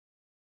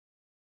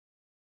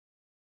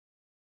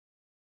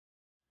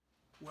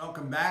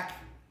Welcome back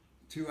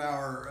to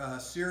our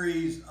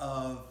series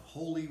of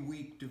Holy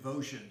Week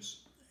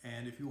devotions.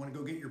 And if you want to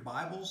go get your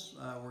Bibles,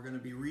 we're going to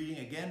be reading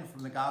again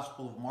from the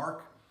Gospel of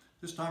Mark.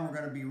 This time we're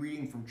going to be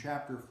reading from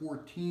chapter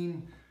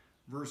 14,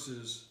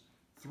 verses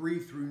 3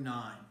 through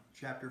 9.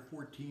 Chapter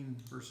 14,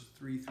 verses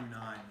 3 through 9.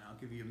 I'll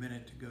give you a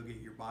minute to go get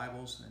your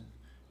Bibles, and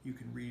you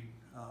can read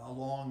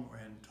along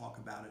and talk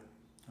about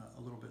it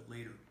a little bit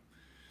later.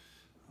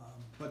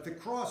 But the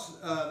cross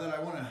that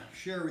I want to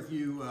share with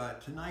you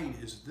tonight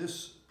is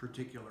this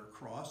particular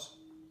cross.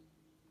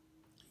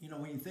 You know,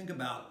 when you think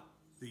about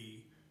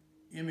the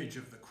image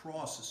of the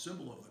cross, the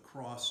symbol of the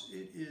cross,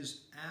 it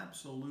is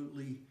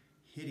absolutely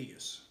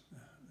hideous.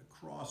 The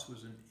cross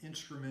was an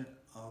instrument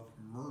of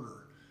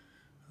murder,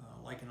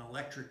 like an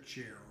electric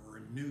chair or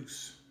a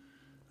noose.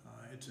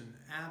 It's an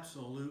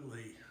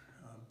absolutely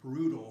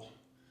brutal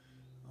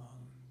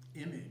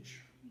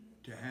image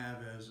to have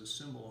as a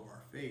symbol of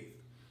our faith.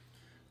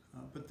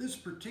 But this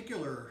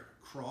particular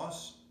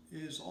cross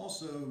is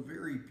also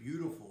very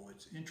beautiful.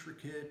 It's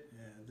intricate,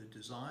 the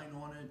design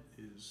on it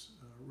is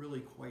really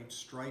quite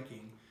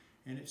striking,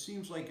 and it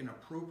seems like an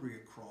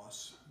appropriate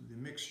cross, the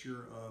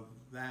mixture of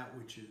that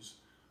which is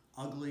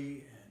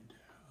ugly and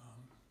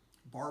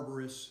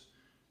barbarous,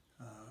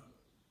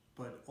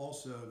 but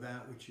also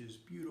that which is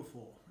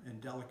beautiful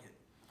and delicate.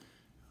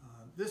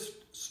 This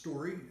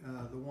story,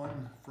 the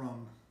one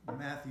from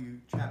Matthew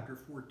chapter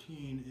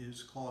 14,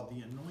 is called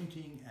The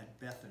Anointing at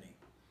Bethany.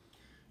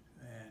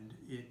 And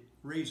it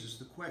raises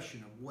the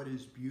question of what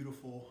is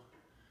beautiful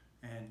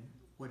and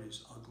what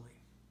is ugly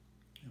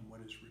and what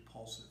is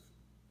repulsive.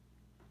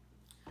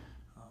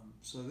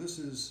 So this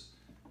is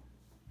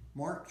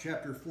Mark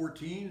chapter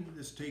 14.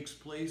 This takes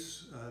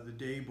place the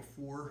day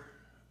before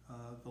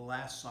the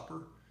Last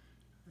Supper.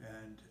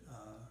 And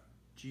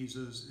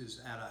Jesus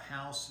is at a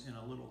house in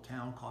a little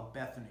town called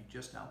Bethany,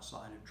 just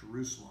outside of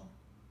Jerusalem.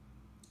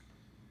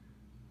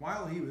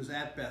 While he was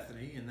at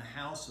Bethany in the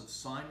house of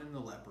Simon the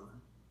leper,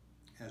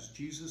 as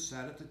Jesus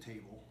sat at the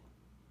table,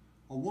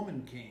 a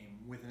woman came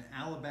with an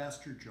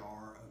alabaster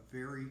jar of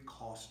very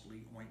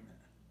costly ointment.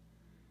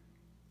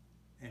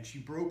 And she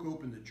broke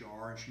open the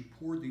jar and she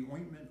poured the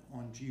ointment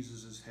on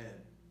Jesus'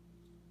 head.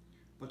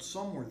 But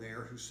some were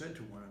there who said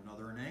to one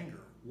another in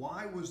anger,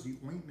 "Why was the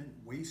ointment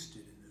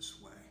wasted in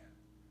this way?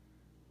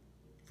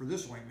 For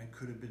this ointment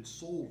could have been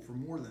sold for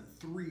more than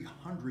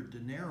 300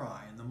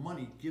 denarii and the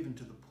money given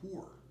to the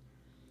poor."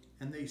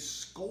 And they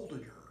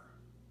scolded her.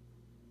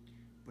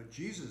 But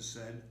Jesus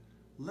said,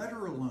 "Let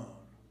her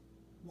alone.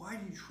 Why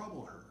do you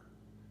trouble her?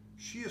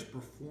 She has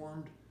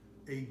performed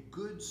a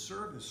good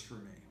service for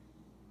me.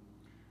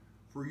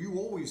 For you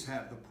always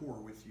have the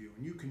poor with you,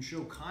 and you can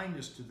show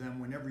kindness to them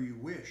whenever you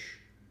wish,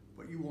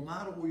 but you will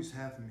not always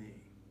have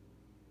me.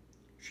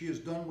 She has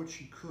done what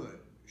she could.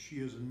 She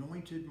has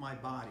anointed my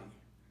body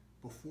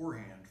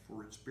beforehand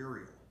for its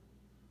burial.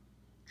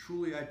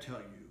 Truly I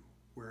tell you,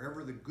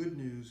 wherever the good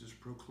news is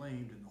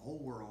proclaimed in the whole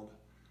world,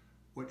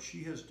 what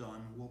she has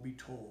done will be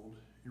told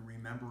in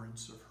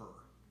remembrance of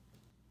her."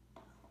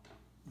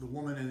 The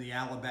woman in the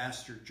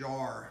alabaster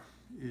jar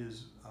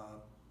is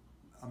an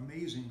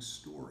amazing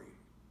story,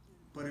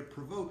 but it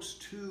provokes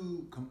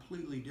two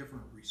completely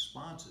different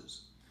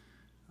responses.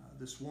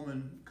 This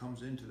woman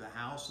comes into the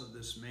house of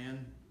this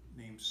man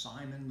named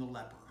Simon the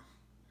leper,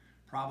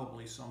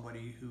 probably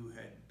somebody who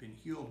had been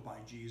healed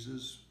by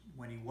Jesus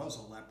when he was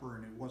a leper,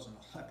 and he wasn't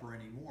a leper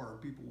anymore.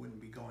 People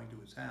wouldn't be going to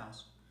his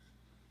house.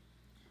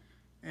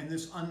 And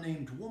this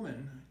unnamed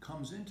woman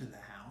comes into the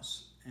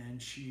house,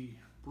 and she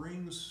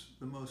brings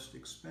the most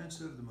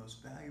expensive, the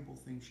most valuable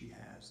thing she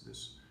has,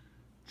 this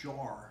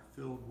jar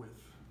filled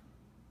with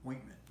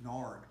ointment,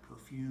 nard,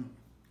 perfume.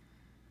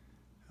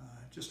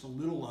 Just a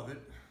little of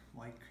it,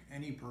 like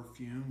any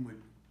perfume,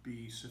 would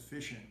be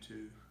sufficient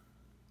to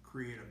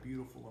create a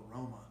beautiful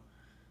aroma.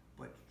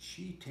 But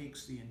she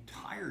takes the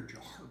entire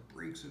jar,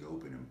 breaks it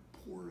open, and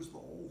pours the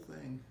whole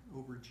thing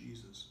over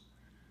Jesus.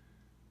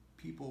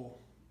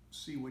 People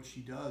see what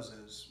she does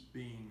as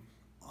being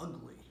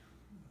ugly,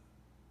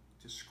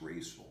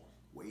 disgraceful,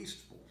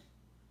 wasteful,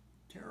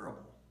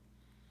 terrible.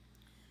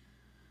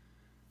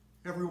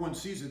 Everyone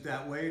sees it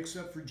that way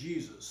except for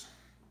Jesus.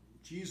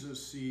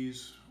 Jesus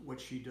sees what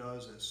she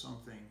does as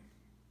something,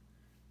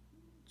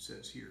 it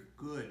says here,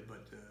 good,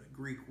 but the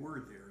Greek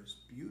word there is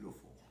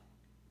beautiful,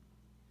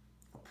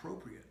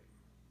 appropriate.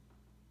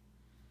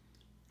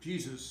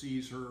 Jesus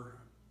sees her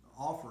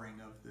offering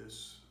of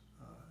this,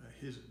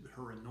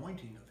 her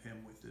anointing of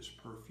him with this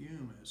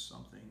perfume as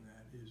something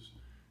that is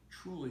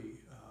truly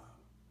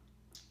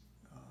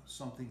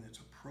something that's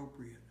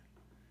appropriate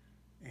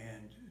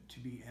and to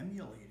be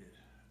emulated,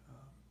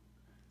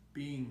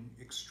 being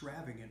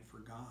extravagant for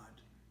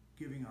God,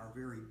 giving our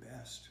very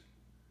best,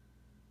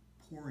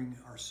 pouring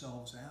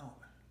ourselves out,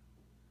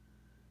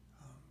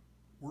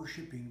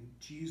 worshiping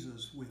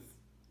Jesus with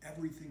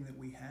everything that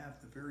we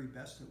have, the very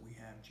best that we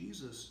have.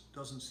 Jesus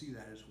doesn't see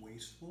that as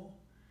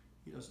wasteful.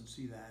 He doesn't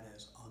see that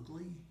as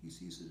ugly. He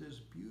sees it as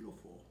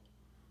beautiful,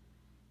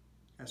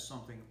 as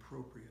something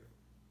appropriate.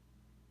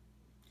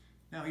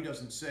 Now, he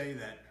doesn't say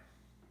that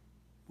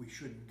we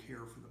shouldn't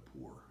care for the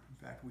poor.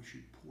 In fact, we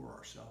should pour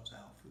ourselves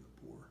out for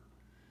the poor.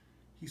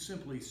 He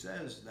simply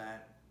says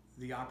that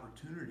the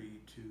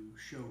opportunity to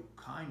show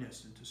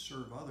kindness and to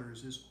serve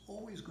others is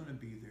always going to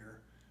be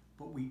there,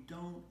 but we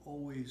don't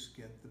always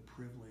get the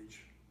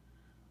privilege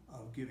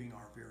of giving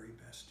our very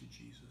best to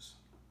Jesus.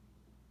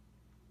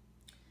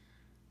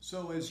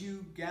 So as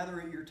you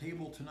gather at your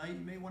table tonight,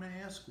 you may want to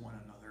ask one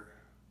another,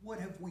 what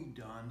have we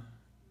done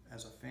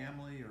as a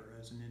family or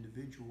as an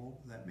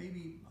individual that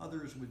maybe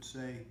others would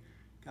say,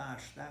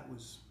 gosh, that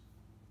was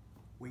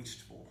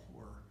wasteful,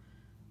 or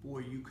boy,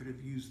 you could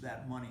have used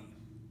that money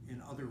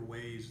in other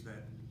ways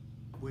that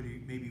would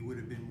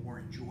have been more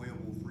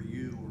enjoyable for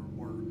you or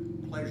more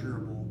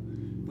pleasurable,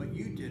 but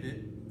you did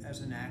it as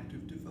an act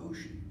of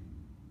devotion.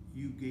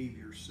 You gave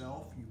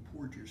yourself, you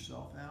poured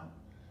yourself out,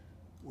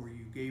 or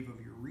you gave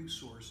of your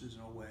resources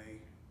in a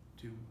way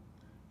to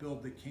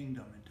build the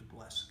kingdom and to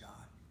bless God.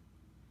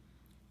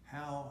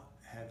 How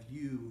have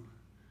you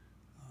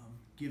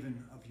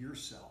given of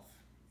yourself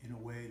in a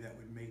way that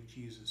would make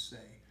Jesus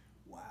say,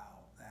 wow,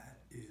 that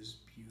is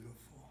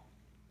beautiful?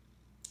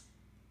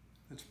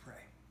 Let's pray.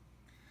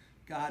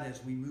 God,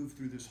 as we move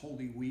through this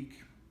Holy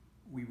Week,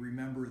 we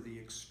remember the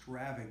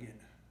extravagant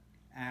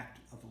act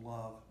of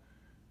love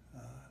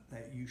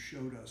that you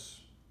showed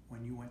us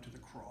when you went to the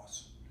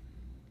cross.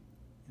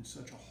 In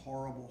such a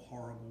horrible,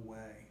 horrible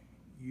way,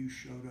 you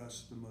showed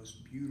us the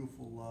most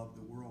beautiful love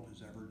the world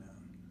has ever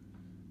known.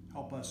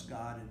 Help us,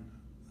 God, in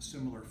a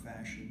similar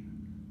fashion,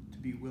 to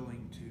be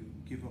willing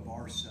to give of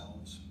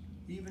ourselves,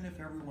 even if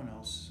everyone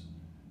else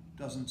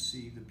doesn't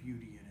see the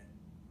beauty in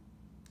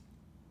it.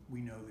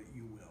 We know that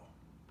you will.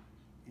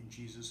 In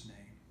Jesus'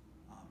 name,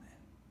 amen.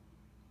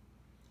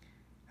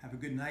 Have a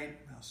good night.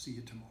 I'll see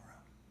you tomorrow.